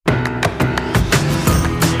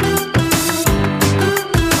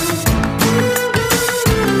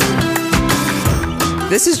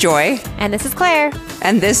This is Joy. And this is Claire.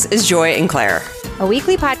 And this is Joy and Claire. A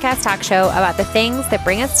weekly podcast talk show about the things that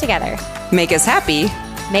bring us together. Make us happy.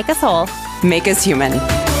 Make us whole. Make us human.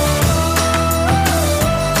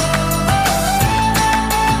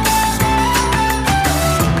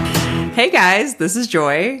 Hey guys, this is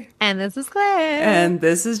Joy. And this is Claire. And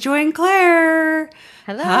this is Joy and Claire.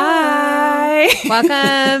 Hello. Hi.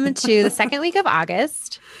 Welcome to the second week of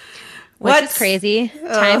August. Which is crazy.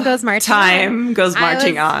 Time goes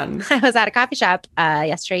marching on. I was at a coffee shop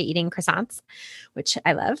yesterday eating croissants, which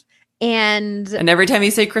I love. And every time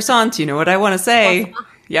you say croissants, you know what I want to say. Croissant.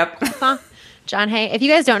 Yep. Croissant. John Hay. If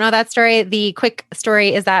you guys don't know that story, the quick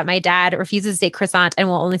story is that my dad refuses to say croissant and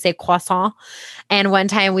will only say croissant. And one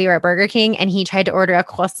time we were at Burger King and he tried to order a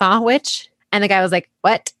croissant, and the guy was like,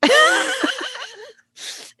 "What?"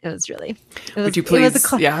 Would you please? It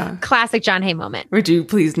was a classic John Hay moment. Would you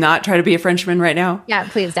please not try to be a Frenchman right now? Yeah,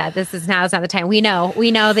 please, Dad. Now is not the time. We know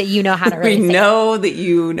that you know how to really We know that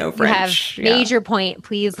you know French. You have made your point.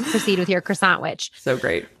 Please proceed with your croissant witch. So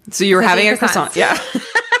great. So you were having a croissant. Yeah.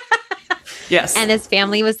 Yes. And his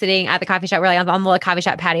family was sitting at the coffee shop. We're like on the coffee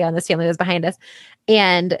shop patio, and this family was behind us.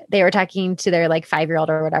 And they were talking to their 5-year-old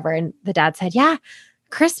or whatever. And the dad said, "Yeah,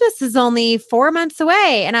 Christmas is only 4 months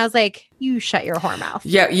away." And I was like, "You shut your whore mouth."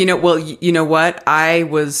 Yeah. You know what? I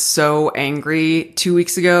was so angry 2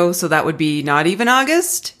 weeks ago. So that would be not even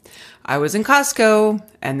August. I was in Costco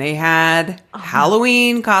and they had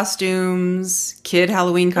Halloween costumes, kid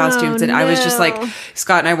Halloween costumes. And I was just like,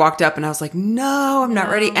 Scott and I walked up and I was like, "No, I'm not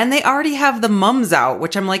ready." And they already have the mums out,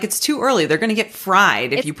 which I'm like, it's too early. They're going to get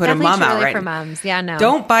fried if you put a mum out right for mums. Yeah, no.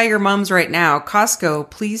 Don't buy your mums right now. Costco,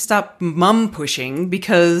 please stop mum pushing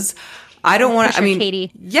because I don't want to,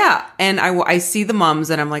 Katie. Yeah. And I see the mums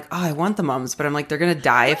and I'm like, "Oh, I want the mums," but I'm like, they're going to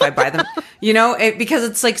die if I buy them, because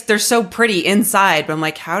it's like, they're so pretty inside, but I'm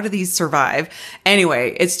like, how do these survive?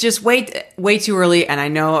 Anyway, it's just way too early. And I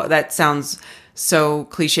know that sounds so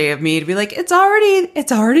cliche of me to be like, it's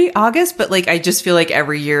already August, but I just feel like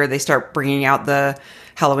every year they start bringing out the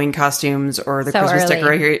Halloween costumes or the Christmas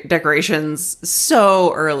decorations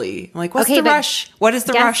so early. I'm like, what's the rush? What is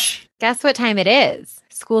the rush? Guess what time it is?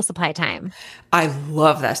 School supply time. I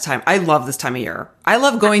love that time. I love this time of year. I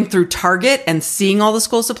love going through Target and seeing all the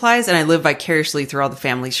school supplies, and I live vicariously through all the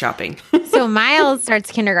family shopping. So Miles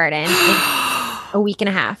starts kindergarten in a week and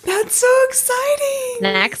a half. That's so exciting.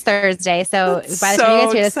 Next Thursday. So by the time you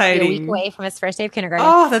guys hear this, it'll be a week away from his first day of kindergarten.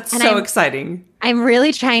 Oh, that's so exciting. I'm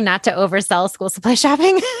really trying not to oversell school supply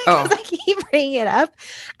shopping because I keep bringing it up.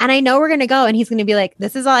 And I know we're going to go and he's going to be like,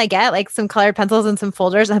 "This is all I get, some colored pencils and some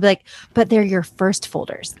folders." And I'll be like, "But they're your first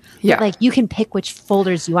folders. Yeah. You can pick which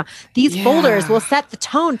folders you want. These folders will set the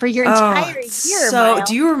tone for your entire year." So Miles.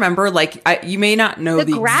 Do you remember, you may not know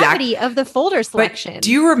the gravity of the folder selection. But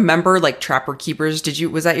do you remember Trapper Keepers?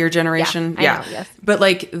 Was that your generation? Yeah. I know, yes. But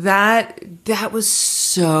that was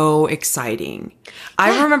so exciting.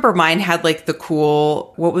 I remember mine had the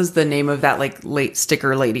cool, what was the name of that late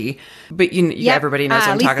sticker lady? But everybody knows what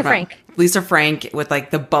I'm talking about. Lisa Frank with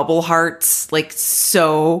the bubble hearts,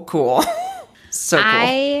 so cool. So cool.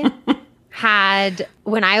 I had,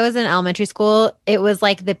 when I was in elementary school, it was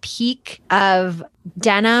the peak of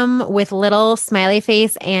denim with little smiley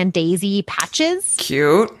face and daisy patches.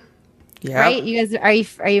 Cute. Yeah. Right? You guys,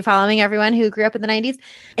 are you following everyone who grew up in the 90s?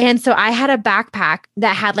 And so I had a backpack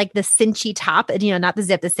that had the cinchy top, not the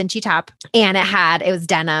zip, the cinchy top. And it was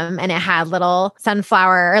denim and it had little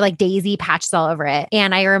sunflower or daisy patches all over it.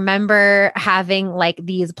 And I remember having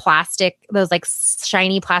these those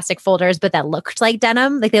shiny plastic folders, but that looked like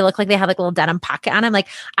denim. They looked like they had a little denim pocket on them.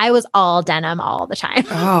 I was all denim all the time.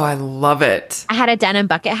 Oh, I love it. I had a denim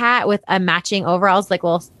bucket hat with a matching overalls,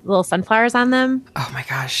 little sunflowers on them. Oh my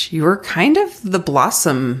gosh. You were kind of the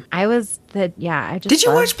Blossom. I was Did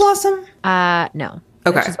you watch Blossom? No.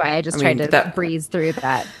 Okay. Which is why I just tried to breeze through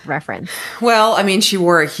that reference. Well, she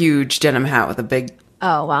wore a huge denim hat with a big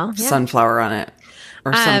sunflower on it.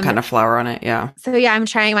 Or some kind of flower on it, yeah. So I'm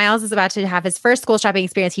trying. Miles is about to have his first school shopping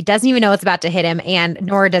experience. He doesn't even know what's about to hit him, and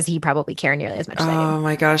nor does he probably care nearly as much as I do. Oh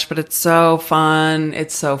my gosh, but it's so fun.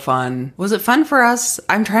 It's so fun. Was it fun for us?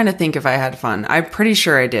 I'm trying to think if I had fun. I'm pretty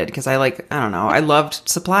sure I did because I don't know. I loved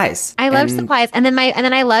supplies. I loved supplies. And then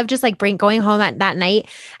I loved just going home that night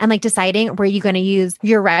and deciding, were you going to use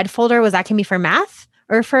your red folder? Was that going to be for math?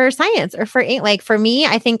 Or for science or for for me,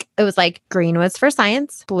 I think it was green was for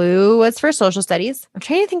science, blue was for social studies. I'm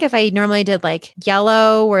trying to think if I normally did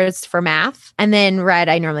yellow was for math, and then red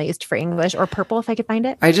I normally used for English, or purple if I could find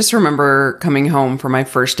it. I just remember coming home for my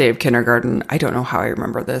first day of kindergarten. I don't know how I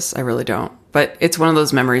remember this. I really don't. But it's one of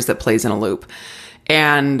those memories that plays in a loop.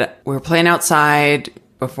 And we were playing outside.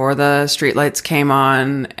 before the streetlights came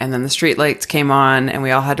on, and then the streetlights came on and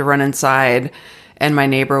we all had to run inside. And my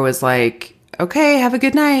neighbor was like, okay, have a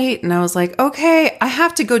good night. And I was like, okay, I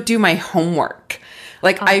have to go do my homework.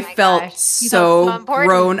 Like, I felt so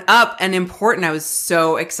grown up and important. I was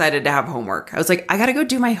so excited to have homework. I was like, I got to go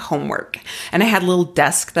do my homework. And I had a little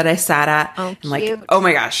desk that I sat at. Oh, and like, oh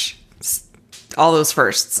my gosh, all those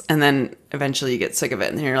firsts. And then eventually you get sick of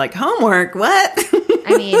it. And you're like, homework, what?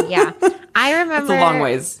 I mean, yeah. I remember. It's a long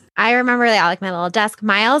ways. I remember like my little desk.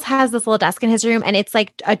 Miles has this little desk in his room, and it's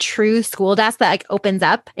like a true school desk that like opens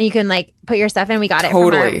up and you can like put your stuff in. We got it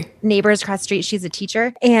from our neighbors across the street. She's a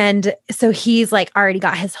teacher. And so he's like already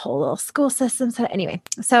got his whole little school system. So anyway,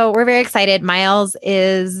 so we're very excited. Miles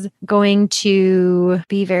is going to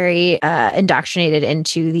be very indoctrinated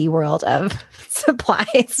into the world of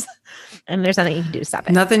supplies. And there's nothing you can do to stop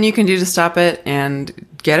it. Nothing you can do to stop it, and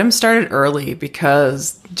get him started early,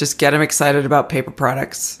 because just get him excited about paper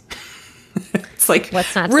products. It's like,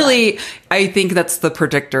 what's not really, I think that's the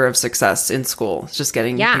predictor of success in school. It's just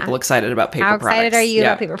getting people excited about paper products. How excited are you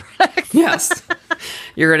about paper products? Yes.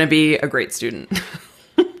 You're going to be a great student.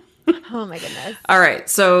 Oh my goodness. All right.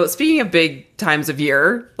 So speaking of big times of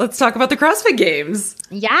year, let's talk about the CrossFit Games.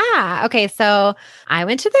 Yeah. Okay. So I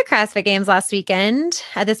went to the CrossFit Games last weekend.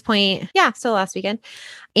 At this point, still last weekend.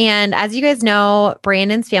 And as you guys know,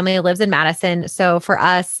 Brandon's family lives in Madison. So for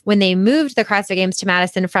us, when they moved the CrossFit Games to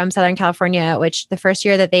Madison from Southern California, which the first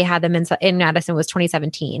year that they had them in Madison was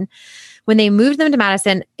 2017. When they moved them to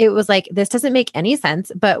Madison, it was like, this doesn't make any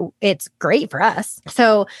sense, but it's great for us.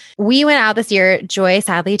 So we went out this year. Joy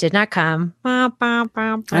sadly did not come. I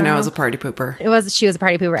know, I was a party pooper. She was a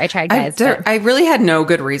party pooper. I tried, guys. I really had no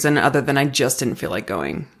good reason other than I just didn't feel like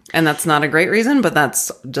going. And that's not a great reason, but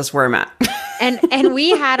that's just where I'm at. And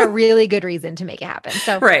we had a really good reason to make it happen.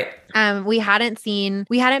 So right. We hadn't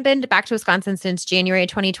been back to Wisconsin since January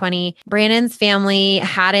 2020. Brandon's family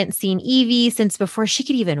hadn't seen Evie since before she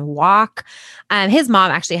could even walk. His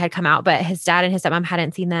mom actually had come out, but his dad and his stepmom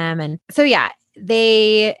hadn't seen them. And so,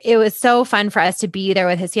 it was so fun for us to be there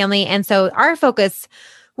with his family. And so our focus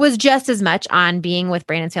was just as much on being with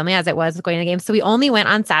Brandon's family as it was going to the game. So we only went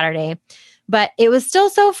on Saturday, but it was still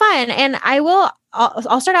so fun. And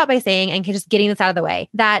I'll start out by saying, and just getting this out of the way,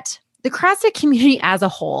 that the CrossFit community as a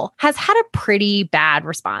whole has had a pretty bad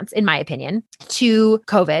response, in my opinion, to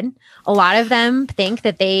COVID. A lot of them think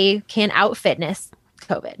that they can out-fitness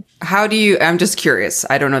COVID. I'm just curious.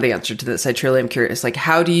 I don't know the answer to this. I truly am curious. Like,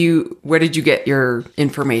 where did you get your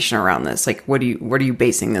information around this? Like, what are you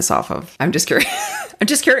basing this off of? I'm just curious.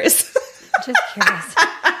 Just curious.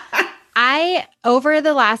 Over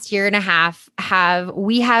the last year and a half,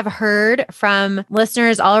 we have heard from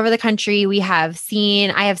listeners all over the country. I have seen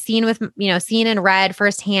and read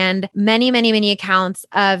firsthand many accounts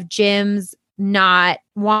of gyms not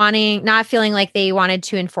feeling like they wanted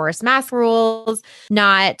to enforce mask rules,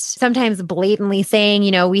 not sometimes blatantly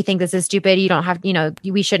saying, we think this is stupid. You don't have,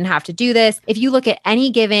 we shouldn't have to do this. If you look at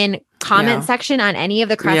any given comment section on any of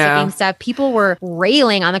the CrossFit Games stuff, people were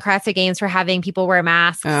railing on the CrossFit Games for having people wear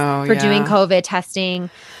masks, for doing COVID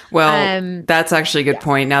testing. Well, that's actually a good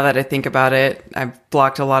point. Now that I think about it, I've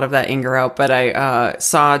blocked a lot of that anger out, but I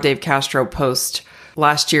saw Dave Castro post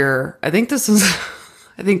last year. I think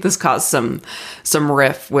this caused some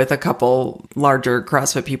riff with a couple larger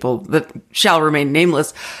CrossFit people that shall remain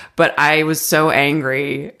nameless. But I was so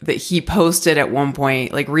angry that he posted at one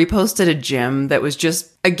point, like reposted a gym that was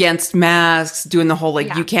just against masks, doing the whole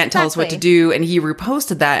you can't tell us what to do. And he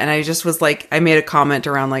reposted that. And I just was like, I made a comment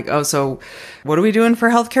around like, oh, so what are we doing for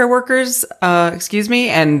healthcare workers? Excuse me.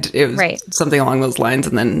 And it was something along those lines.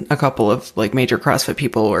 And then a couple of like major CrossFit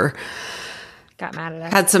people got mad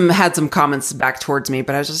at us. Had some comments back towards me,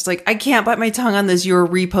 but I was just like, I can't bite my tongue on this. You're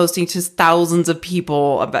reposting to thousands of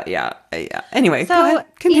people about, Anyway, so, go ahead,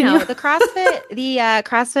 continue. The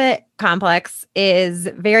CrossFit complex is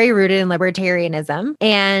very rooted in libertarianism.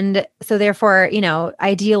 And so therefore,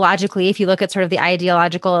 ideologically, if you look at sort of the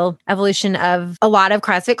ideological evolution of a lot of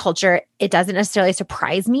CrossFit culture, it doesn't necessarily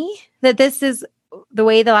surprise me that this is the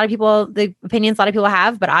way that the opinions a lot of people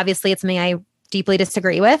have, but obviously it's something I deeply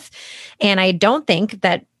disagree with. And I don't think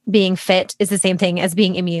that being fit is the same thing as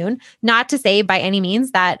being immune. Not to say by any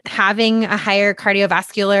means that having a higher being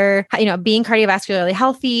cardiovascularly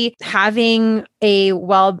healthy, having a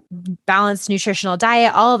well-balanced nutritional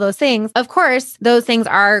diet, all of those things, of course, those things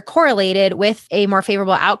are correlated with a more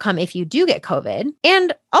favorable outcome if you do get COVID.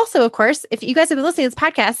 And also, of course, if you guys have been listening to this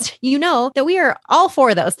podcast, you know that we are all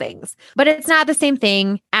for those things. But it's not the same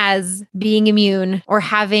thing as being immune or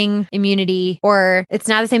having immunity, or it's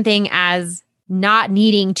not the same thing as not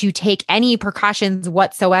needing to take any precautions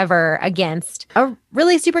whatsoever against a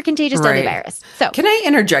really super contagious deadly virus. So can I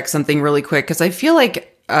interject something really quick? Because I feel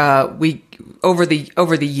like we over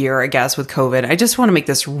the year, I guess, with COVID, I just want to make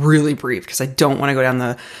this really brief because I don't want to go down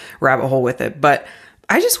the rabbit hole with it. But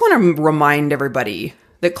I just want to remind everybody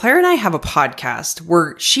that Claire and I have a podcast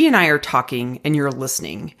where she and I are talking and you're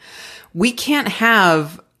listening. We can't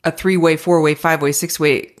have a 3-way, 4-way, 5-way,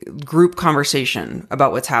 6-way group conversation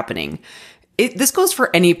about what's happening. This goes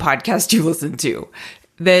for any podcast you listen to,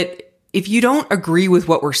 that if you don't agree with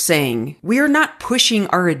what we're saying, we are not pushing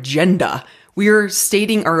our agenda. We are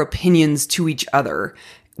stating our opinions to each other.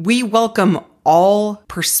 We welcome all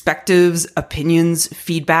perspectives, opinions,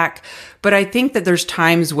 feedback. But I think that there's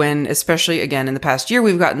times when, especially again in the past year,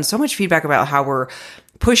 we've gotten so much feedback about how we're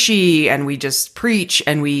pushy and we just preach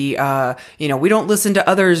and we don't listen to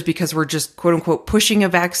others because we're just quote unquote pushing a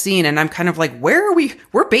vaccine. And I'm kind of like, where are we?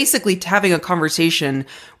 We're basically having a conversation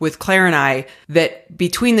with Claire and I that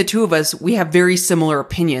between the two of us, we have very similar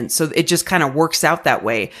opinions. So it just kind of works out that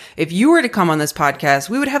way. If you were to come on this podcast,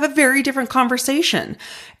 we would have a very different conversation.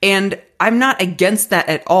 And I'm not against that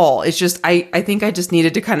at all. It's just, I think I just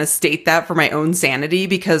needed to kind of state that for my own sanity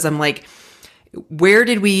because I'm like, where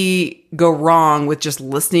did we go wrong with just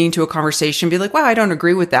listening to a conversation? Be like, wow, I don't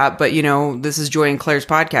agree with that. But, this is Joy and Claire's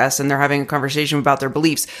podcast and they're having a conversation about their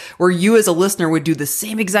beliefs where you as a listener would do the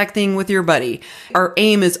same exact thing with your buddy. Our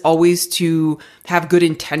aim is always to have good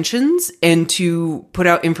intentions and to put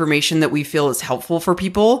out information that we feel is helpful for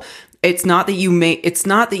people. It's not that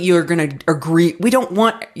you're going to agree. We don't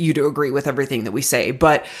want you to agree with everything that we say,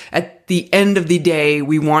 but at the end of the day,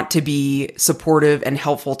 we want to be supportive and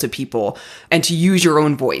helpful to people and to use your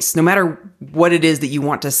own voice, no matter what it is that you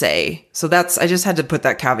want to say. So I just had to put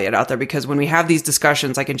that caveat out there because when we have these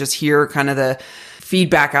discussions, I can just hear kind of the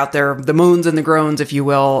feedback out there, the moans and the groans, if you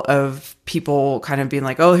will, of people kind of being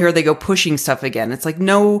like, oh, here they go pushing stuff again. It's like,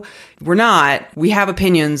 no, we're not. We have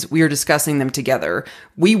opinions. We are discussing them together.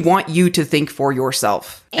 We want you to think for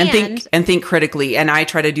yourself and think critically. And I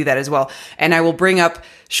try to do that as well. And I will bring up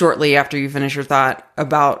shortly after you finish your thought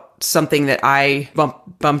about something that I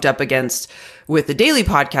bumped up against with the daily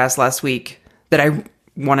podcast last week that I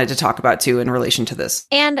wanted to talk about too in relation to this.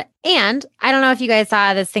 And I don't know if you guys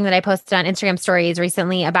saw this thing that I posted on Instagram stories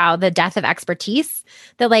recently about the death of expertise,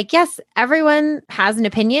 that yes, everyone has an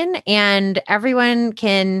opinion and everyone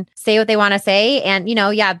can say what they want to say. And,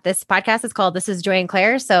 this podcast is called This is Joy and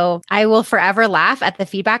Claire. So I will forever laugh at the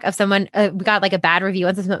feedback of someone, we got like a bad review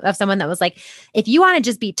of someone that was like, if you want to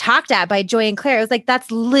just be talked at by Joy and Claire, it was like,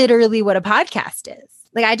 that's literally what a podcast is.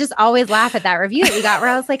 Like, I just always laugh at that review that we got where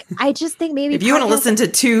I was like, I just think maybe if you want to listen to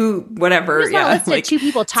two, whatever, listen to two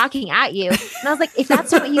people talking at you. And I was like, if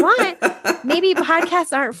that's what you want, maybe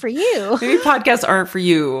podcasts aren't for you. Maybe podcasts aren't for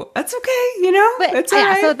you. That's okay. But it's all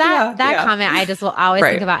right. So that comment I just will always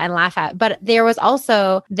think about and laugh at. But there was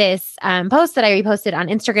also this post that I reposted on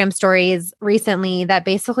Instagram stories recently that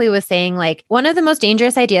basically was saying like, one of the most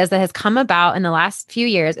dangerous ideas that has come about in the last few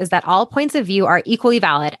years is that all points of view are equally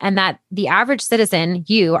valid and that the average citizen,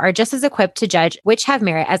 you, are just as equipped to judge which have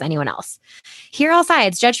merit as anyone else. Hear all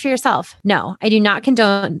sides, judge for yourself. No, I do not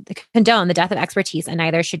condone the death of expertise, and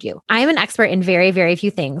neither should you. I am an expert in very, very few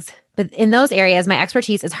things. But in those areas, my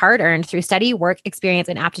expertise is hard-earned through study, work, experience,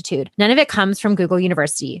 and aptitude. None of it comes from Google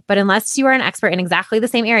University. But unless you are an expert in exactly the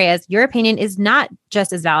same areas, your opinion is not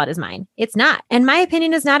just as valid as mine. It's not. And my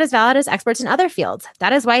opinion is not as valid as experts in other fields.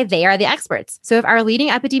 That is why they are the experts. So if our leading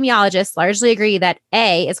epidemiologists largely agree that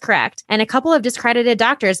A is correct, and a couple of discredited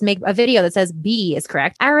doctors make a video that says B is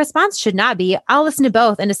correct, our response should not be, I'll listen to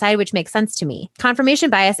both and decide which makes sense to me. Confirmation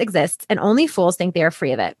bias exists, and only fools think they are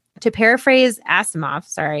free of it. To paraphrase Asimov,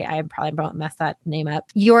 sorry, I probably won't mess that name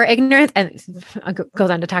up. Your ignorance, and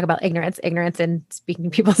goes on to talk about ignorance and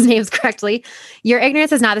speaking people's names correctly. Your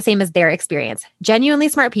ignorance is not the same as their experience. Genuinely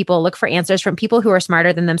smart people look for answers from people who are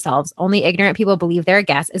smarter than themselves. Only ignorant people believe their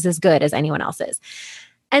guess is as good as anyone else's.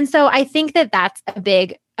 And so I think that that's a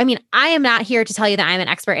big, I am not here to tell you that I'm an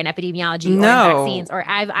expert in epidemiology or in vaccines, or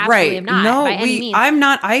I absolutely am not. No, by any means. I'm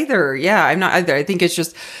not either. Yeah, I'm not either. I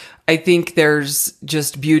think there's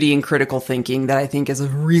just beauty in critical thinking that I think is a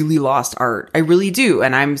really lost art. I really do.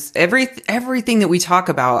 And everything that we talk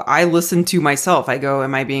about, I listen to myself. I go,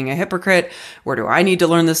 am I being a hypocrite? Where do I need to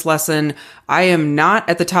learn this lesson? I am not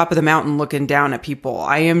at the top of the mountain looking down at people.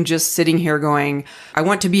 I am just sitting here going, I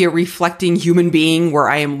want to be a reflecting human being where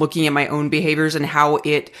I am looking at my own behaviors and how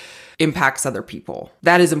it impacts other people.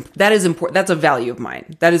 That is important. That's a value of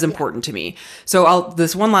mine. That is important to me. So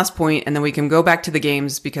this one last point, and then we can go back to the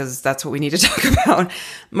games because that's what we need to talk about.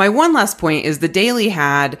 My one last point is The Daily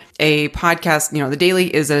had a podcast. The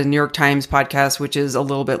Daily is a New York Times podcast, which is a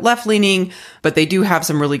little bit left leaning, but they do have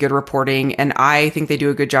some really good reporting. And I think they do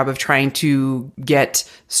a good job of trying to get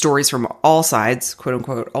stories from all sides, quote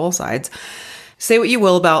unquote, all sides. Say what you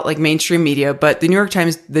will about like mainstream media, but the New York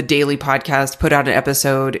Times, The Daily podcast, put out an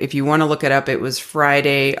episode. If you want to look it up, it was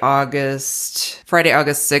Friday, August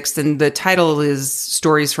 6th. And the title is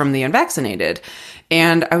Stories from the Unvaccinated.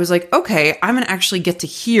 And I was like, okay, I'm going to actually get to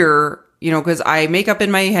hear, because I make up in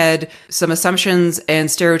my head some assumptions and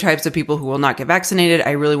stereotypes of people who will not get vaccinated.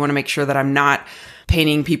 I really want to make sure that I'm not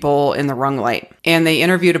painting people in the wrong light. And they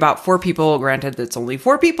interviewed about 4 people. Granted, it's only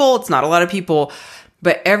 4 people. It's not a lot of people.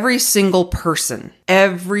 But every single person,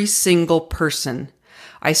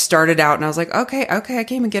 I started out and I was like, okay, I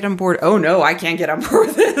can't even get on board. Oh no, I can't get on board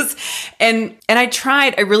with this. And I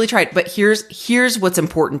really tried. But here's what's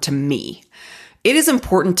important to me. It is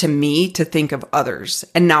important to me to think of others.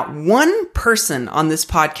 And not one person on this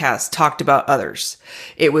podcast talked about others.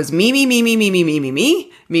 It was me.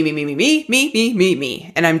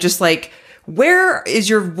 And I'm just like, where is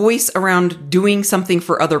your voice around doing something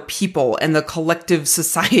for other people and the collective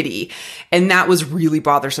society? And that was really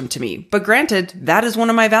bothersome to me. But granted, that is one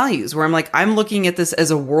of my values where I'm like, I'm looking at this as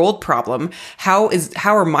a world problem. How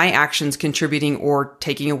are my actions contributing or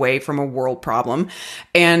taking away from a world problem?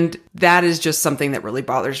 And that is just something that really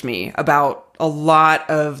bothers me about a lot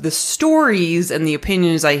of the stories and the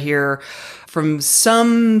opinions I hear from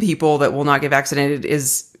some people that will not get vaccinated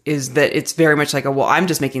is that it's very much like, I'm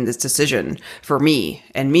just making this decision for me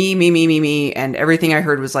and me. And everything I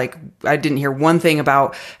heard was like, I didn't hear one thing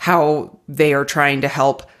about how they are trying to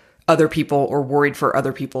help other people or worried for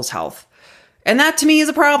other people's health. And that to me is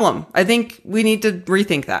a problem. I think we need to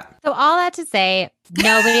rethink that. So all that to say,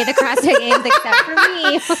 nobody at the CrossFit Games except for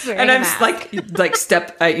me was wearing and I'm a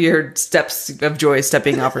mask. Your steps of joy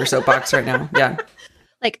stepping off her soapbox right now. Yeah.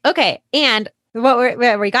 Okay. And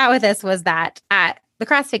what we got with this was that at the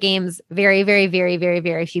CrossFit Games, very, very, very, very,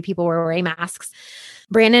 very few people were wearing masks.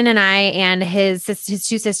 Brandon and I and his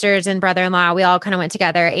 2 sisters and brother-in-law, we all kind of went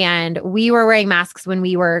together and we were wearing masks when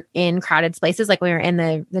we were in crowded places. Like we were in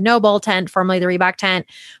the Noble tent, formerly the Reebok tent,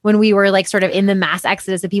 when we were like sort of in the mass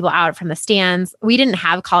exodus of people out from the stands. We didn't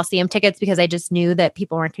have Coliseum tickets because I just knew that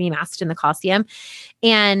people weren't going to be masked in the Coliseum.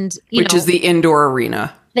 And, which is the indoor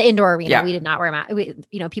arena. The indoor arena, yeah. We did not wear masks.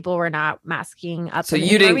 People were not masking up. So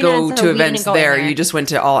you didn't go to events there. You just went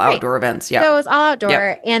to all outdoor events. Yeah. So it was all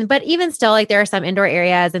outdoor. Yep. But even still, like there are some indoor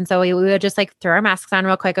areas. And so we would just like throw our masks on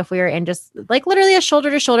real quick if we were in just like literally a shoulder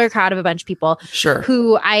to shoulder crowd of a bunch of people. Sure.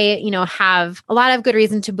 Who I, have a lot of good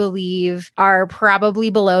reason to believe are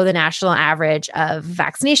probably below the national average of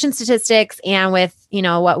vaccination statistics. And with,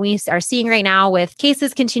 what we are seeing right now with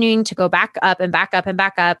cases continuing to go back up and back up and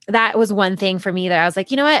back up. That was one thing for me that I was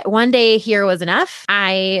like, you know what? One day here was enough.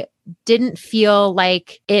 I didn't feel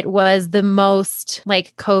like it was the most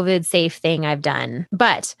like COVID safe thing I've done,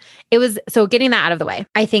 but it was, so getting that out of the way.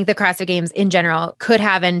 I think the CrossFit Games in general could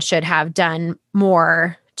have and should have done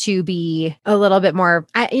more to be a little bit more,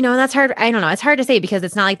 that's hard. I don't know. It's hard to say because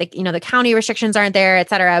it's not like the county restrictions aren't there, et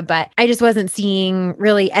cetera, but I just wasn't seeing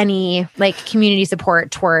really any like community support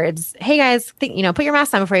towards, hey guys, put your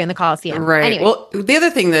mask on before you're in the Coliseum. Right. Anyway. Well, the other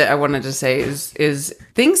thing that I wanted to say is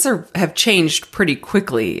things have changed pretty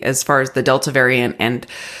quickly as far as the Delta variant and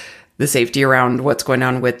the safety around what's going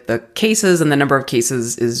on with the cases, and the number of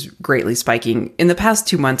cases is greatly spiking in the past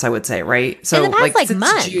 2 months, I would say, right? So in the past,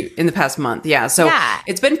 month. In the past month. Yeah. So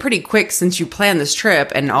it's been pretty quick since you planned this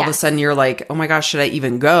trip, and all of a sudden you're like, oh my gosh, should I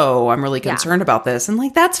even go? I'm really concerned about this. And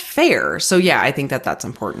like, that's fair. So yeah, I think that's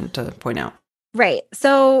important to point out. Right.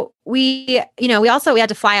 So we had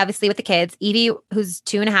to fly obviously with the kids. Evie, who's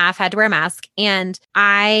 2.5, had to wear a mask, and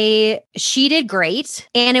she did great.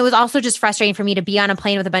 And it was also just frustrating for me to be on a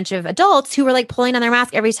plane with a bunch of adults who were like pulling on their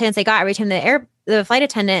mask every time the flight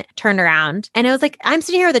attendant turned around. And it was like, I'm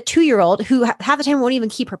sitting here with a 2-year-old who half the time won't even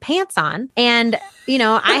keep her pants on. And,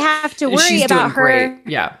 I have to worry about her. Great.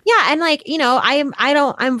 Yeah. Yeah. And like,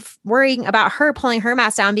 I'm worrying about her pulling her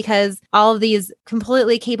mask down because all of these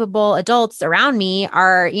completely capable adults around me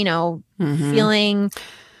are, feeling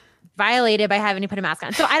violated by having to put a mask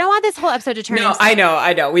on. So I don't want this whole episode to turn into... I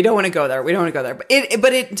know. We don't want to go there.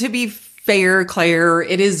 But to be fair, Claire,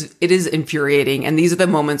 it is infuriating. And these are the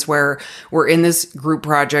moments where we're in this group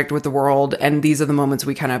project with the world. And these are the moments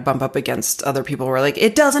we kind of bump up against other people. We're like,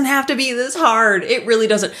 it doesn't have to be this hard. It really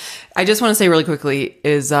doesn't. I just want to say really quickly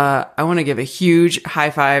I want to give a huge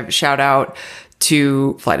high five shout out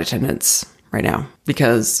to flight attendants right now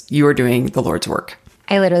because you are doing the Lord's work.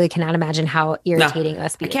 I literally cannot imagine how irritating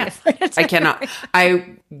us being. I cannot.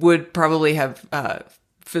 I would probably have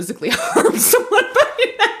physically harmed someone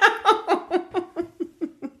by now.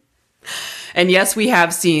 And yes, we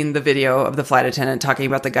have seen the video of the flight attendant talking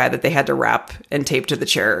about the guy that they had to wrap and tape to the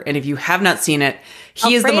chair. And if you have not seen it,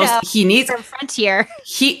 he is the most, he needs from Frontier.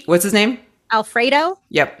 What's his name? Alfredo?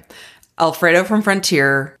 Yep. Alfredo from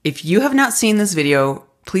Frontier. If you have not seen this video,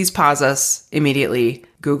 please pause us immediately.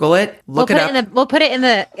 Google it. Look it up. We'll put it in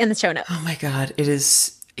the show notes. Oh my God.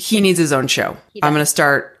 He needs his own show. I'm going to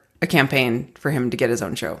start a campaign for him to get his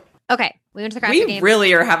own show. Okay. We went to the CrossFit Games. We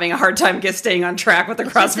really are having a hard time staying on track with the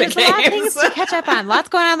CrossFit Games. There's a lot of things to catch up on. Lots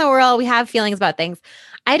going on in the world. We have feelings about things.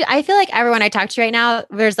 I feel like everyone I talk to right now,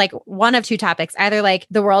 there's like one of two topics. Either like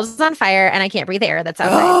the world is on fire and I can't breathe the air that's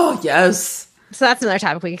outside. Oh, yes. So that's another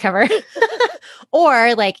topic we could cover.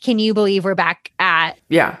 Or like, can you believe we're back at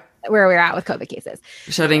where we're at with COVID cases?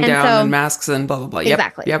 Shutting down and masks and blah, blah, blah. Yep,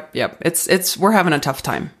 exactly. Yep. We're having a tough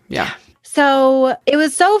time. Yeah. So it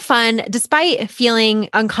was so fun, despite feeling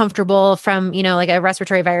uncomfortable from, like a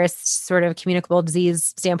respiratory virus sort of communicable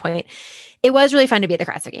disease standpoint. It was really fun to be at the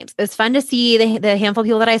CrossFit Games. It was fun to see the handful of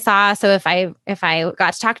people that I saw. So if I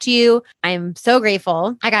got to talk to you, I'm so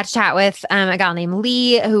grateful. I got to chat with a gal named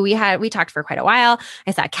Lee, who we talked for quite a while.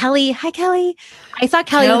 I saw Kelly. Hi, Kelly. I saw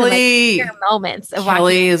Kelly in moments of Kelly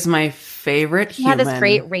watching. Is my favorite human. She had this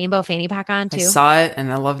great rainbow fanny pack on too. I saw it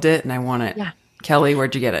and I loved it and I want it. Yeah. Kelly,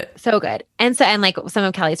 where'd you get it? So good. And like some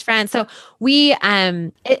of Kelly's friends. So we,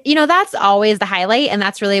 that's always the highlight. And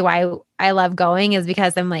that's really why I love going, is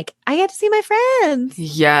because I'm like, I get to see my friends.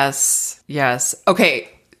 Yes. Okay.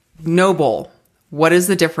 Noble. What is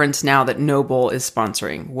the difference now that Noble is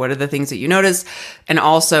sponsoring? What are the things that you notice? And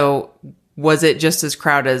also, was it just as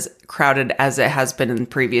crowded as it has been in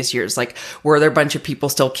previous years? Like, were there a bunch of people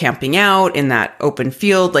still camping out in that open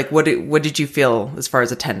field? Like, what did you feel as far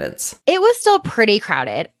as attendance? It was still pretty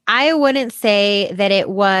crowded. I wouldn't say that it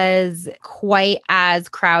was quite as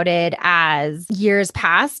crowded as years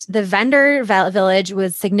past. The vendor village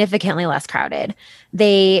was significantly less crowded.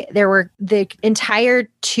 There were the entire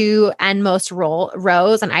two endmost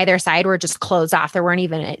rows on either side were just closed off. There wasn't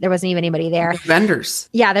even anybody there. The vendors.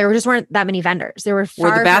 Yeah, there weren't that many vendors. Were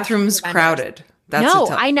the bathrooms crowded?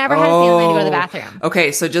 I never had to stand in line to go to the bathroom.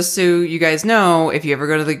 Okay, so just so you guys know, if you ever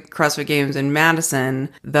go to the CrossFit Games in Madison,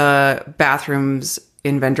 the bathrooms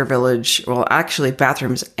in Vendor Village, well, actually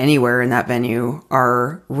bathrooms anywhere in that venue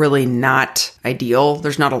are really not ideal.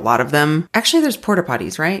 There's not a lot of them. Actually, there's porta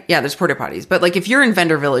potties, right? Yeah, there's porta potties. But like if you're in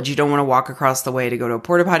Vendor Village, you don't want to walk across the way to go to a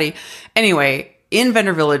porta potty. Anyway, in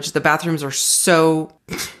Vendor Village, the bathrooms are so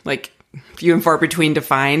like few and far between to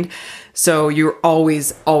find. So you're I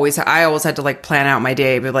always had to like plan out my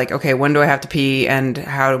day, but like, okay, when do I have to pee and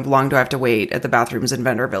how long do I have to wait at the bathrooms in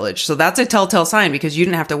Vendor Village? So that's a telltale sign because you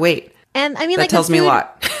didn't have to wait. And I mean, that tells me a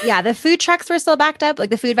lot. Yeah, the food trucks were still backed up, like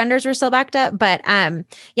the food vendors were still backed up, but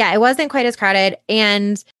it wasn't quite as crowded.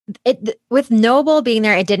 And with Noble being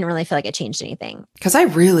there, it didn't really feel like it changed anything. Because I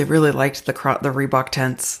really, really liked the Reebok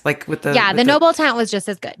tents, like with the Noble tent was just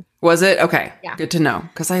as good. Was it? Okay, yeah. Good to know.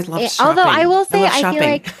 Because I love shopping. Although I will say, I feel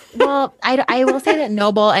like, I will say that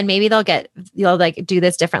Noble, and maybe they'll like do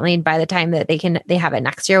this differently by the time that they have it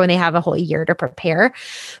next year when they have a whole year to prepare,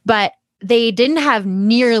 but they didn't have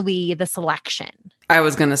nearly the selection. I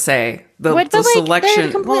was going to say the selection. They're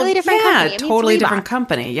a completely different company. Yeah, totally different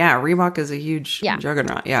company. Yeah, Reebok is a huge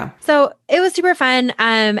juggernaut. Yeah. So it was super fun.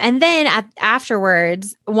 And then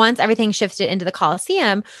afterwards, once everything shifted into the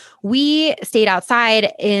Coliseum, we stayed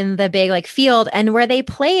outside in the big like field and where they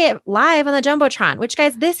play it live on the Jumbotron. Which,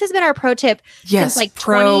 guys, this has been our pro tip since like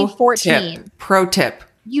 2014. Pro tip.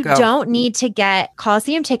 You don't need to get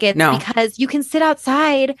Coliseum tickets because you can sit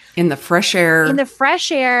outside in the fresh air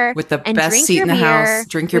with the best seat in the house,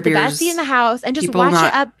 drink your beers, the best seat in the house, and just watch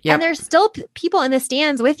it up. Yep. And there's still people in the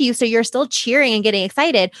stands with you, so you're still cheering and getting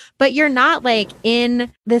excited, but you're not like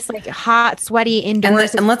in this like hot, sweaty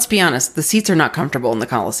indoors. And let's be honest, the seats are not comfortable in the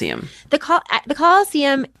Coliseum. The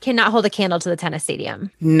Coliseum cannot hold a candle to the tennis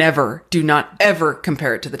stadium. Never, do not ever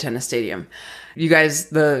compare it to the tennis stadium. You guys,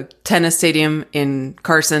 the tennis stadium in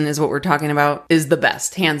Carson is what we're talking about, is the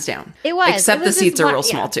best, hands down. It was. Except the seats are real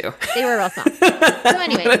small, too. They were real small. So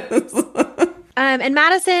anyway. And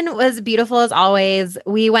Madison was beautiful as always.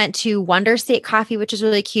 We went to Wonder State Coffee, which is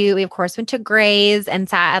really cute. We, of course, went to Gray's and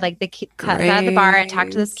sat at sat at the bar and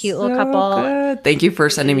talked to this cute little couple. Good. Thank you for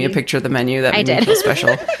sending me a picture of the menu. That made me feel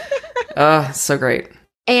special. Oh, so great.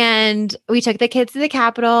 And we took the kids to the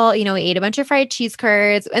Capitol. You know, we ate a bunch of fried cheese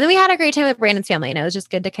curds, and then we had a great time with Brandon's family. And it was just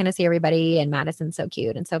good to kind of see everybody. And Madison's so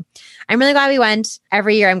cute. And so I'm really glad we went.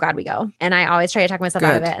 Every year, I'm glad we go. And I always try to talk myself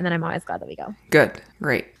out of it. And then I'm always glad that we go. Good.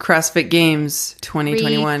 Great. CrossFit Games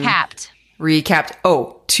 2021. Recapped.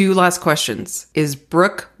 Oh, 2 last questions. Is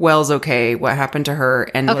Brooke Wells okay? What happened to her?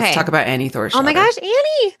 And let's talk about Annie Thorstad. Oh my gosh,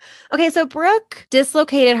 Annie. Okay, so Brooke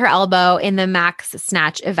dislocated her elbow in the max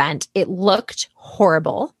snatch event. It looked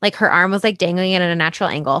horrible. Like her arm was like dangling at an unnatural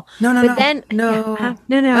angle. No.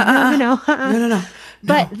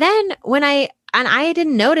 But then when I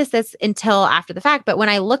didn't notice this until after the fact, but when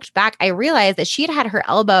I looked back, I realized that she had her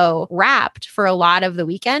elbow wrapped for a lot of the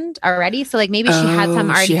weekend already. So like maybe she had some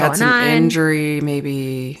already she had going some on. Injury,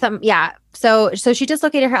 maybe. So she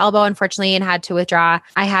dislocated her elbow, unfortunately, and had to withdraw.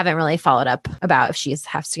 I haven't really followed up about if she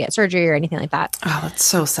has to get surgery or anything like that. Oh, that's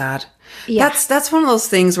so sad. Yeah. That's one of those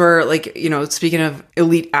things where, like, you know, speaking of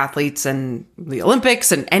elite athletes and the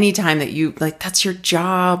Olympics and any time that you, like, that's your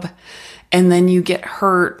job. And then you get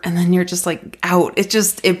hurt and then you're just like out.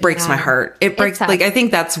 It breaks my heart. It breaks, like, I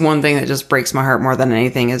think that's one thing that just breaks my heart more than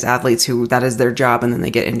anything is athletes who that is their job and then they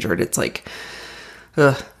get injured. It's like,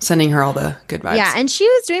 sending her all the good vibes. Yeah. And she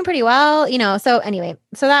was doing pretty well, you know. So anyway,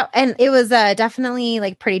 and it was definitely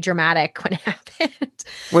like pretty dramatic when it happened.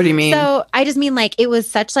 What do you mean? So I just mean like, it was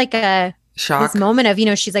such like a shock. This moment of, you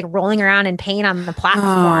know, she's like rolling around in pain on the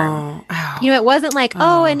platform. You know, it wasn't like,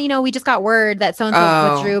 and you know, we just got word that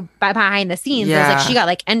so-and-so withdrew behind the scenes. It was like she got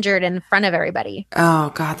like injured in front of everybody.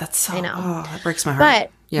 Oh God, that's so, that breaks my heart.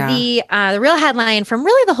 But the real headline from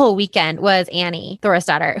really the whole weekend was Annie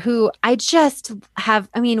Thorstad, who I just have,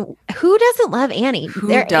 I mean, who doesn't love Annie?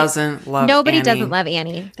 Doesn't love Nobody Annie? Doesn't love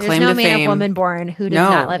Annie. There's no man or woman born who does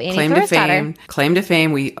not love Annie Thorstad. Claim to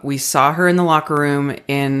fame. We saw her in the locker room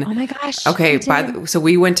in... Oh my gosh. Okay, so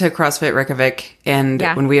we went to CrossFit Reykjavik and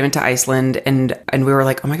when we went to Iceland and we were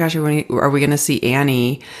like, oh my gosh, are we going to see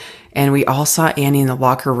Annie? And we all saw Annie in the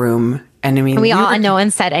locker room. And I mean, no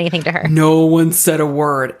one said anything to her. No one said a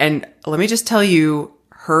word. And let me just tell you,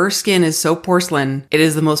 her skin is so porcelain. It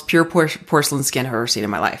is the most pure porcelain skin I've ever seen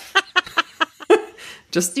in my life.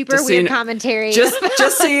 Just super weird so you know, commentary. Just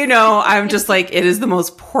so you know, I'm just like, it is the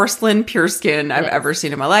most porcelain pure skin I've ever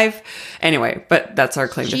seen in my life. Anyway, but that's our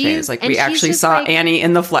claim to fame. It's like we actually saw Annie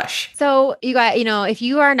in the flesh. So you got, you know, if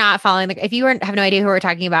you are not following, if you have no idea who we're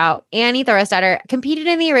talking about, Annie Thorstad competed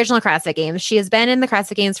in the original CrossFit Games. She has been in the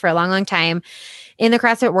CrossFit Games for a long, long time. In the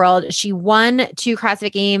CrossFit world, she won 2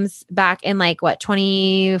 CrossFit Games back in like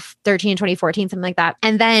 2013, 2014, something like that.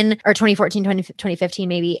 And then, or 2014, 2015,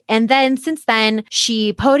 maybe. And then since then,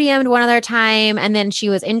 she podiumed one other time and then she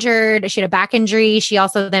was injured. She had a back injury. She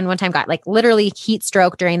also then one time got like literally heat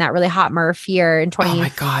stroke during that really hot Murph year in 20. Oh my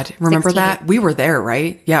God. Remember that? We were there,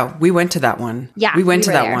 right? Yeah. We went to that one. Yeah. We went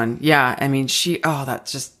to that one. Yeah. I mean,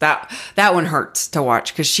 that's just that one hurts to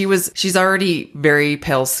watch because she's already very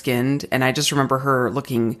pale skinned. And I just remember her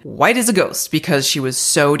looking white as a ghost because she was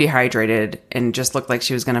so dehydrated and just looked like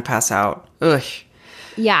she was going to pass out. Ugh.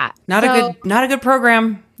 Yeah. Not a good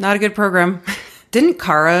program. Not a good program. Didn't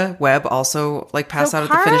Cara Webb also like pass out at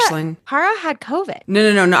the finish line? Cara had COVID.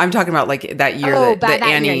 No. I'm talking about like that year that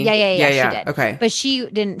Annie. Year. Yeah, she did. Okay. But she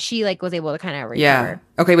didn't, she like was able to kind of recover. Yeah.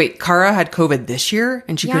 Okay, wait. Cara had COVID this year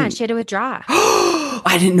and she couldn't. She had to withdraw.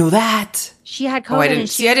 I didn't know that. She had COVID. Oh, I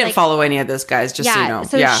didn't follow any of this, guys, just so you know.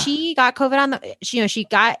 So she got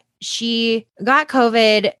COVID she got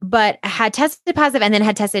COVID, but had tested positive and then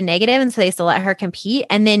had tested negative. And so they still let her compete.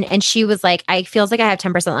 And she was like, I feels like I have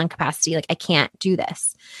 10% lung capacity. Like I can't do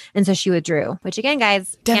this. And so she withdrew, which again,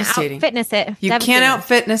 guys, devastating. Can't out-fitness it. You can't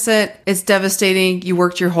out-fitness it. It's devastating. You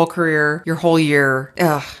worked your whole career, your whole year.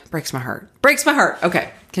 Ugh, breaks my heart. Breaks my heart.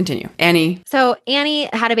 Okay, continue. Annie. So Annie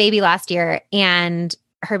had a baby last year and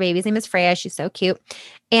her baby's name is Freya. She's so cute.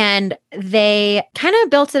 And they kind of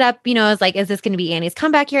built it up, you know, as like, is this going to be Annie's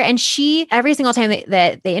comeback year? And she, every single time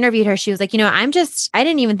that they interviewed her, she was like, you know, I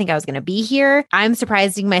didn't even think I was going to be here. I'm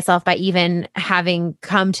surprising myself by even having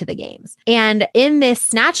come to the games. And in this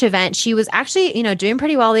snatch event, she was actually, you know, doing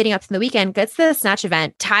pretty well leading up to the weekend, gets to the snatch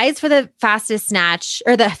event, ties for the fastest snatch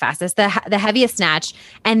or the heaviest snatch,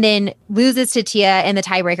 and then loses to Tia in the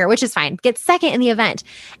tiebreaker, which is fine, gets second in the event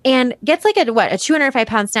and gets like a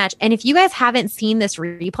 205-pound snatch. And if you guys haven't seen this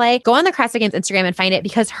replay, go on the CrossFit Games Instagram and find it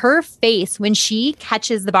because her face when she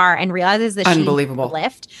catches the bar and realizes that she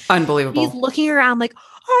lift, unbelievable. He's looking around like,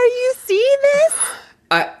 are you seeing this?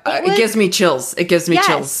 It gives me chills. It gives me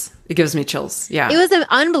chills. It gives me chills. Yeah. It was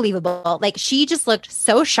unbelievable. Like she just looked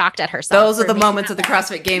so shocked at herself. Those are the moments of the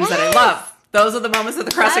CrossFit Games that I love. Those are the moments of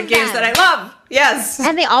the CrossFit Games that I love. Yes.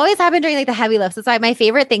 And they always happen during like the heavy lifts. That's why my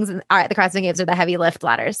favorite things are at the CrossFit Games are the heavy lift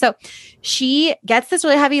ladders. So she gets this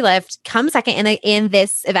really heavy lift, comes second in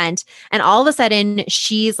this event. And all of a sudden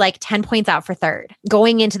she's like 10 points out for third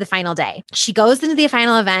going into the final day. She goes into the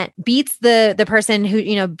final event, beats the person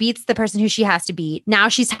who, beats the person who she has to beat. Now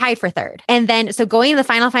she's tied for third. And then, so going to the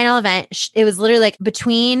final event, it was literally like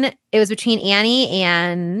between Annie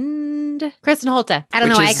and Kristen Holte. I don't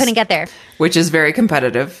know why I couldn't get there. Which is very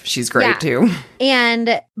competitive. She's great too.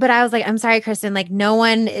 But I was like, I'm sorry, Kristen, like no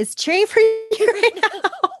one is cheering for you right now.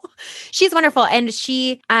 She's wonderful. And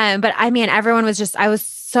everyone was I was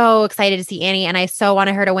so excited to see Annie and I so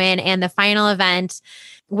wanted her to win. And the final event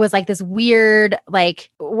was like this weird,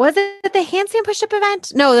 was it the handstand push-up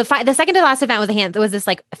event? No, the second to last event was this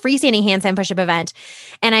like freestanding handstand push-up event.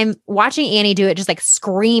 And I'm watching Annie do it, just like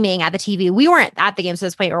screaming at the TV. We weren't at the games at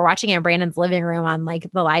this point. We're watching it in Brandon's living room on like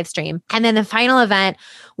the live stream. And then the final event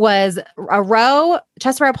was a row,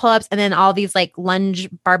 chest row pull-ups, and then all these like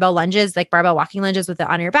barbell lunges, like barbell walking lunges with it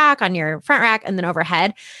on your back, on your front rack, and then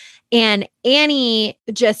overhead. And Annie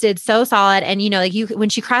just did so solid. And, when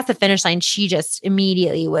she crossed the finish line, she just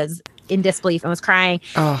immediately was in disbelief and was crying.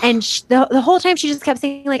 Oh. And the whole time she just kept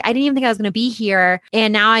saying like, I didn't even think I was going to be here.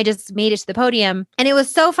 And now I just made it to the podium. And it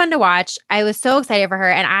was so fun to watch. I was so excited for her.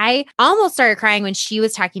 And I almost started crying when she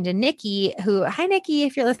was talking to Nikki, hi, Nikki,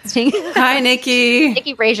 if you're listening. Hi, Nikki.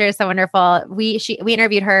 Nikki Frazier is so wonderful. We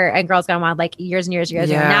interviewed her and Girls Gone Wild like years and years ago.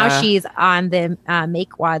 Yeah. Now she's on the Make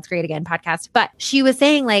WODs Great Again podcast. But she was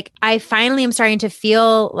saying like, I finally am starting to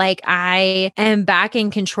feel like I am back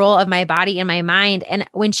in control of my body and my mind. And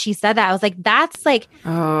when she said that, I was like, that's like,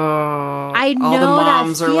 I know all the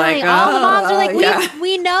moms that feeling. Are like, all the moms are like,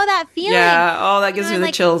 we know that feeling. Yeah. Oh, that gives me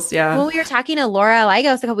the chills. Yeah. When we were talking to Laura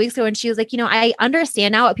Lagos a couple weeks ago, and she was like, I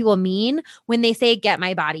understand now what people mean when they say get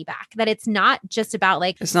my body back, that it's not just about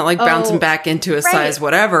like, it's not like bouncing back into a size,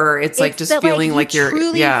 whatever. It's like just feeling like you're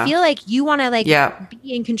truly feel like you want to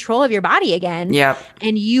be in control of your body again. Yeah.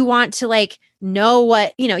 And you want to like, know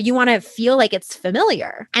what, you want to feel like it's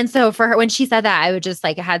familiar. And so for her, when she said that, I would just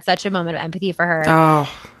like had such a moment of empathy for her.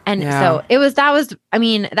 Oh, and so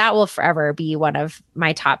that will forever be one of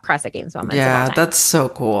my top CrossFit Games moments. Yeah, that's so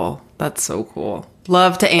cool. That's so cool.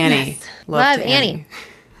 Love to Annie. Yes. Love to Annie.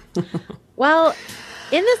 Well,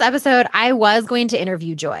 in this episode, I was going to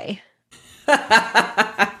interview Joy.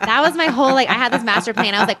 That was my whole, I had this master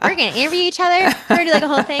plan. I was like, we're going to interview each other. We're going to do like a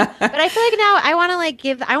whole thing. But I feel like now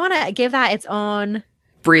I want to give that its own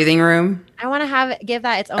breathing room. I want to give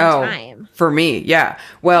that its own time. For me. Yeah.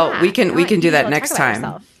 Well, we can do that next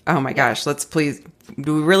time. Oh my gosh. Let's please.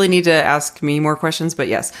 Do we really need to ask me more questions? But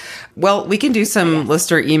yes. Well, we can do some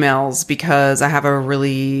listener emails because I have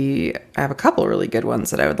a couple really good ones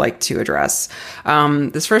that I would like to address.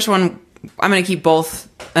 This first one, I'm going to keep both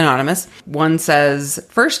anonymous. One says,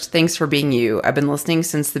 first, thanks for being you. I've been listening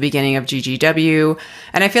since the beginning of GGW,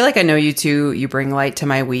 and I feel like I know you too. You bring light to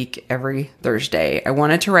my week every Thursday. I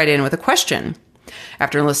wanted to write in with a question.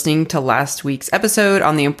 After listening to last week's episode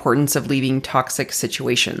on the importance of leaving toxic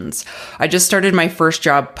situations, I just started my first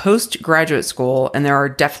job post-graduate school, and there are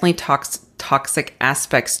definitely toxic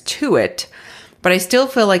aspects to it, but I still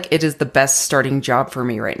feel like it is the best starting job for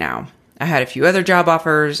me right now. I had a few other job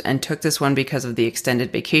offers and took this one because of the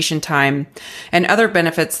extended vacation time and other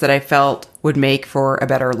benefits that I felt would make for a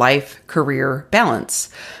better life-career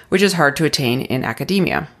balance, which is hard to attain in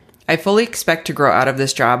academia. I fully expect to grow out of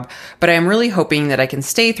this job, but I am really hoping that I can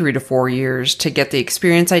stay 3 to 4 years to get the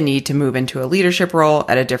experience I need to move into a leadership role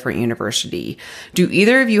at a different university. Do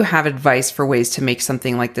either of you have advice for ways to make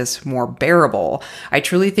something like this more bearable? I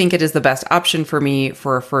truly think it is the best option for me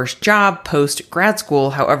for a first job post grad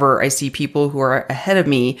school. However, I see people who are ahead of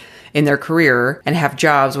me in their career and have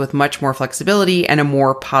jobs with much more flexibility and a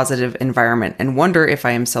more positive environment and wonder if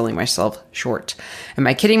I am selling myself short. Am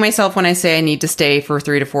I kidding myself when I say I need to stay for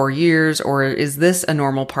 3 to 4 years, or is this a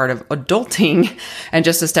normal part of adulting and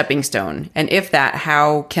just a stepping stone? And if that,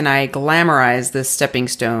 how can I glamorize this stepping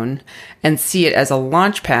stone and see it as a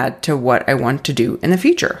launch pad to what I want to do in the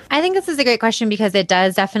future? I think this is a great question because it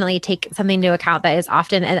does definitely take something into account that is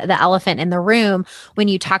often the elephant in the room when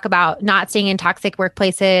you talk about not staying in toxic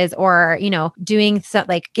workplaces or, doing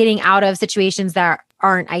getting out of situations that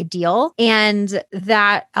aren't ideal. And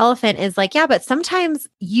that elephant is like, yeah, but sometimes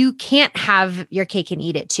you can't have your cake and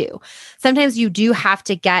eat it too. Sometimes you do have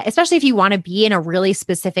to get, especially if you want to be in a really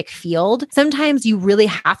specific field, sometimes you really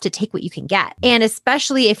have to take what you can get. And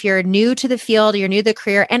especially if you're new to the field, you're new to the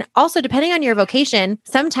career, and also depending on your vocation,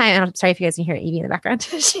 sometimes, I'm sorry if you guys can hear Evie in the background.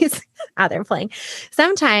 She's out there playing.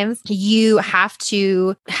 Sometimes you have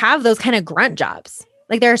to have those kind of grunt jobs.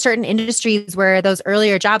 Like there are certain industries where those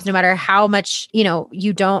earlier jobs, no matter how much, no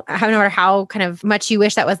matter how kind of much you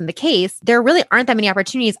wish that wasn't the case, there really aren't that many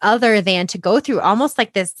opportunities other than to go through almost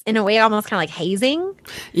like this, in a way, almost kind of like hazing.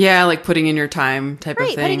 Yeah, like putting in your time type of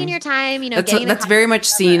thing. Putting in your time, That's very much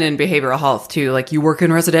seen in behavioral health too. Like you work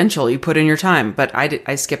in residential, you put in your time. But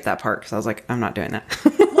I skipped that part because I was like, I'm not doing that.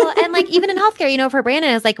 Well, and like even in healthcare, for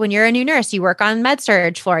Brandon, is like when you're a new nurse, you work on med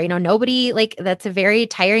surg floor. Nobody, like, that's a very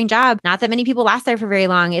tiring job. Not that many people last there for very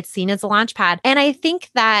long. It's seen as a launch pad. And I think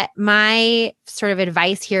that my sort of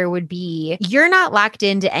advice here would be, you're not locked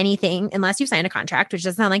into anything unless you've signed a contract, which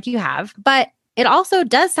doesn't sound like you have. But it also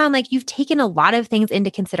does sound like you've taken a lot of things into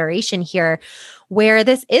consideration here where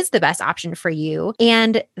this is the best option for you.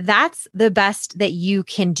 And that's the best that you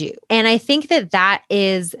can do. And I think that that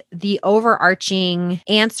is the overarching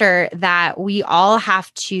answer that we all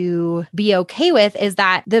have to be okay with, is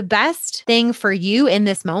that the best thing for you in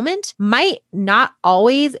this moment might not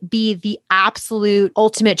always be the absolute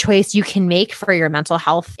ultimate choice you can make for your mental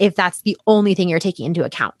health if that's the only thing you're taking into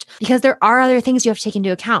account. Because there are other things you have to take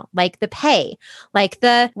into account, like the pay, like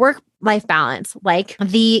the work-life balance, like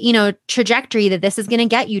the, trajectory that this is going to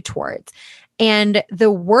get you towards. And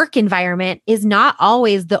the work environment is not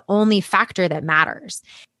always the only factor that matters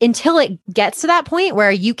until it gets to that point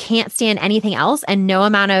where you can't stand anything else and no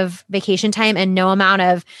amount of vacation time and no amount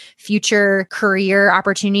of future career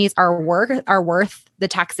opportunities are worth the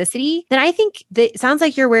toxicity. Then I think that it sounds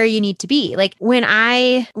like you're where you need to be. Like when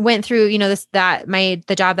I went through,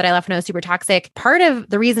 the job that I left when I was super toxic, part of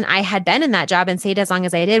the reason I had been in that job and stayed as long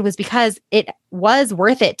as I did was because it was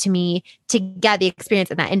worth it to me to get the experience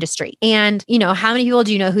in that industry. And, how many people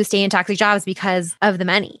do you know who stay in toxic jobs because of the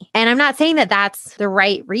money? And I'm not saying that that's the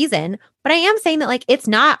right reason, but I am saying that like it's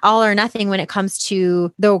not all or nothing when it comes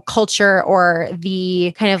to the culture or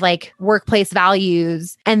the kind of like workplace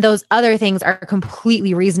values. And those other things are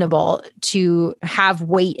completely reasonable to have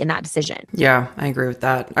weight in that decision. Yeah, I agree with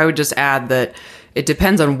that. I would just add that it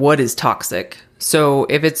depends on what is toxic. So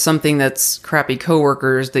if it's something that's crappy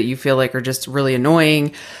coworkers that you feel like are just really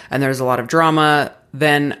annoying and there's a lot of drama,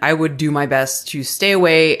 then I would do my best to stay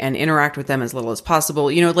away and interact with them as little as possible.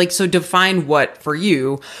 So define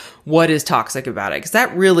what is toxic about it, because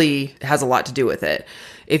that really has a lot to do with it.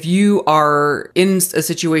 If you are in a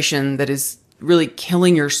situation that is really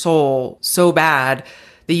killing your soul so bad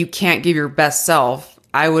that you can't give your best self,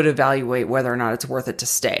 I would evaluate whether or not it's worth it to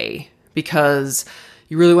stay, because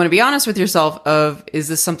you really want to be honest with yourself of, is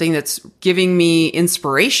this something that's giving me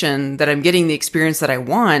inspiration, that I'm getting the experience that I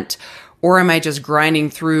want, or am I just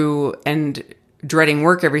grinding through and dreading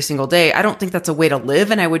work every single day? I don't think that's a way to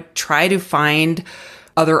live. And I would try to find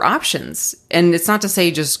other options. And it's not to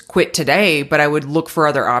say just quit today, but I would look for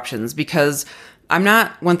other options, because I'm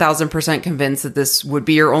not 1000% convinced that this would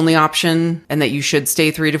be your only option and that you should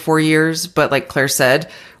stay 3 to 4 years. But like Claire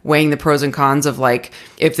said, weighing the pros and cons of like,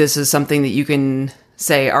 if this is something that you can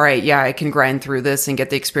say, all right, yeah, I can grind through this and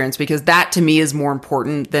get the experience, because that to me is more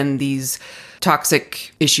important than these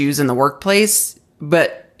toxic issues in the workplace.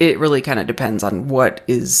 But it really kind of depends on what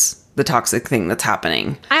is the toxic thing that's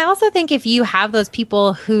happening. I also think if you have those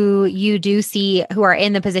people who you do see who are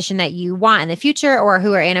in the position that you want in the future, or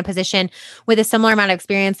who are in a position with a similar amount of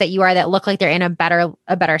experience that you are, that look like they're in a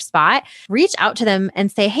better spot, reach out to them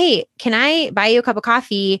and say, hey, can I buy you a cup of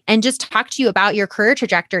coffee and just talk to you about your career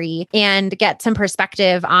trajectory and get some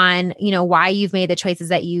perspective on, why you've made the choices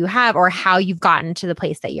that you have or how you've gotten to the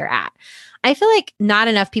place that you're at. I feel like not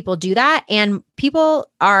enough people do that. And people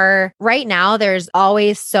are right now, there's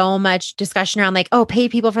always so much discussion around like, oh, pay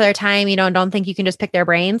people for their time, don't think you can just pick their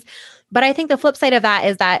brains. But I think the flip side of that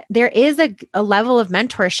is that there is a level of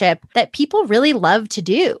mentorship that people really love to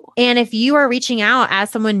do. And if you are reaching out as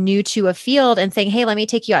someone new to a field and saying, hey, let me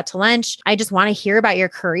take you out to lunch, I just want to hear about your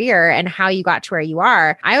career and how you got to where you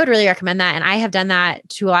are, I would really recommend that. And I have done that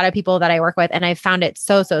to a lot of people that I work with, and I've found it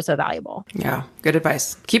so valuable. Yeah, good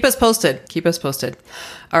advice. Keep us posted.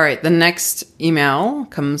 All right, the next email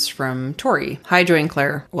comes from Tori. Hi, Joy and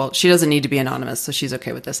Claire. Well, she doesn't need to be anonymous, so she's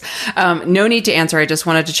okay with this. No need to answer. I just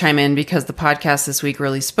wanted to chime in because the podcast this week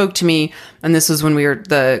really spoke to me. And this was when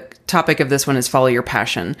the topic of this one is follow your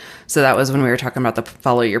passion. So that was when we were talking about the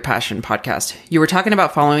Follow Your Passion podcast. You were talking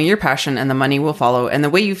about following your passion and the money will follow. And the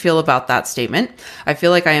way you feel about that statement, I feel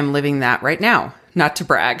like I am living that right now. Not to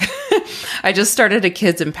brag. I just started a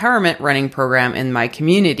kids empowerment running program in my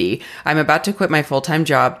community. I'm about to quit my full-time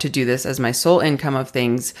job to do this as my sole income of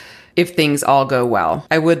things if things all go well.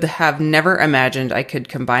 I would have never imagined I could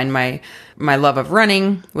combine my love of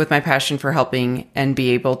running with my passion for helping and be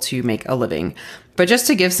able to make a living. But just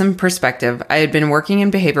to give some perspective, I had been working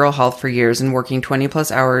in behavioral health for years and working 20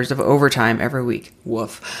 plus hours of overtime every week.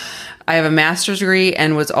 Woof. I have a master's degree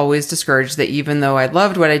and was always discouraged that even though I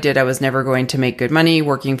loved what I did, I was never going to make good money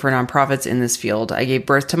working for nonprofits in this field. I gave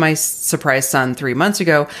birth to my surprise son 3 months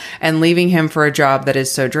ago, and leaving him for a job that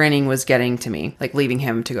is so draining was getting to me, like leaving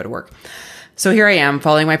him to go to work. So here I am,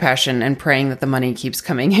 following my passion and praying that the money keeps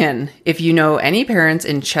coming in. If you know any parents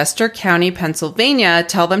in Chester County, Pennsylvania,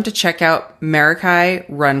 tell them to check out Meraki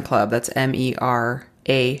Run Club. That's MERAKI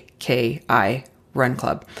Run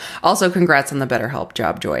Club. Also, congrats on the BetterHelp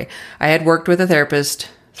job, Joy. I had worked with a therapist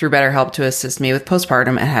through BetterHelp to assist me with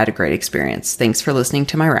postpartum and had a great experience. Thanks for listening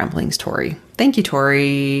to my ramblings, Tori. Thank you,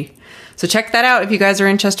 Tori. So check that out if you guys are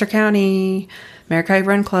in Chester County. Meraki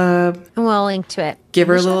Run Club. And we'll link to it. Give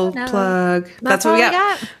her a little plug. That's what we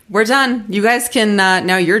got. We're done. You guys can,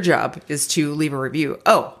 now your job is to leave a review.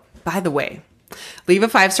 Oh, by the way, leave a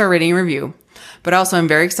 5-star rating and review. But also, I'm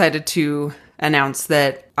very excited to announce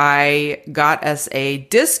that I got us a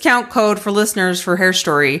discount code for listeners for Hair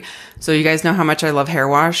Story. So you guys know how much I love hair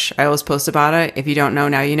wash. I always post about it. If you don't know,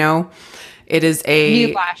 now you know. It is a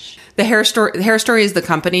New Wash. The Hair Story is the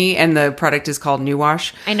company, and the product is called New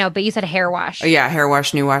Wash. I know, but you said hair wash. Oh, yeah, hair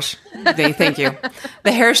wash, New Wash. Thank you.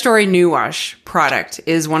 The Hair Story New Wash product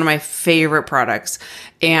is one of my favorite products,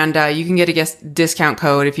 and you can get a discount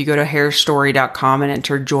code if you go to hairstory.com and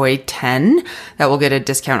enter JOY10. That will get a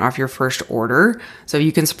discount off your first order. So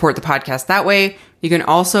you can support the podcast that way. You can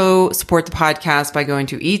also support the podcast by going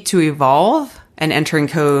to Eat to Evolve and entering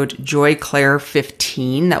code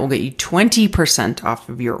JoyClaire15. That will get you 20% off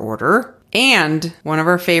of your order. And one of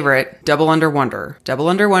our favorite, Double Under Wonder.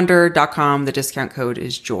 DoubleUnderWonder.com. The discount code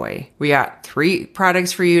is JOY. We got 3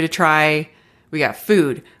 products for you to try. We got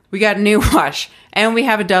food. We got New Wash. And we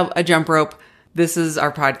have a jump rope. This is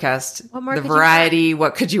our podcast. What more the variety.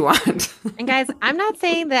 What could you want? And guys, I'm not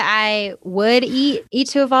saying that I would eat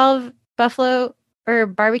to Evolve buffalo or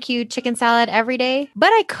barbecue chicken salad every day, but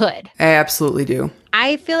I could. I absolutely do.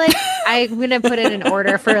 I feel like I'm going to put in an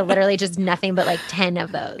order for literally just nothing but like 10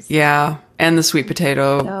 of those. Yeah. And the sweet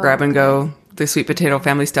potato grab and go. The sweet potato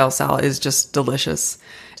family style salad is just delicious.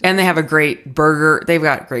 And they have a great burger. They've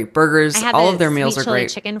got great burgers. All of their meals are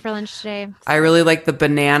great. Chicken for lunch today. I really like the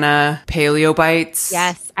banana paleo bites.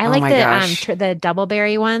 Yes. I like the double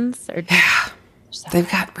berry ones. Yeah. They've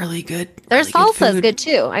got really good. Their salsa is good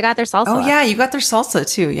too. I got their salsa. Oh yeah, you got their salsa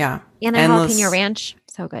too. Yeah, and their jalapeno ranch.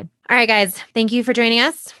 So good. All right, guys. Thank you for joining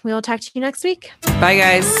us. We will talk to you next week. Bye,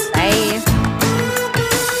 guys. Bye.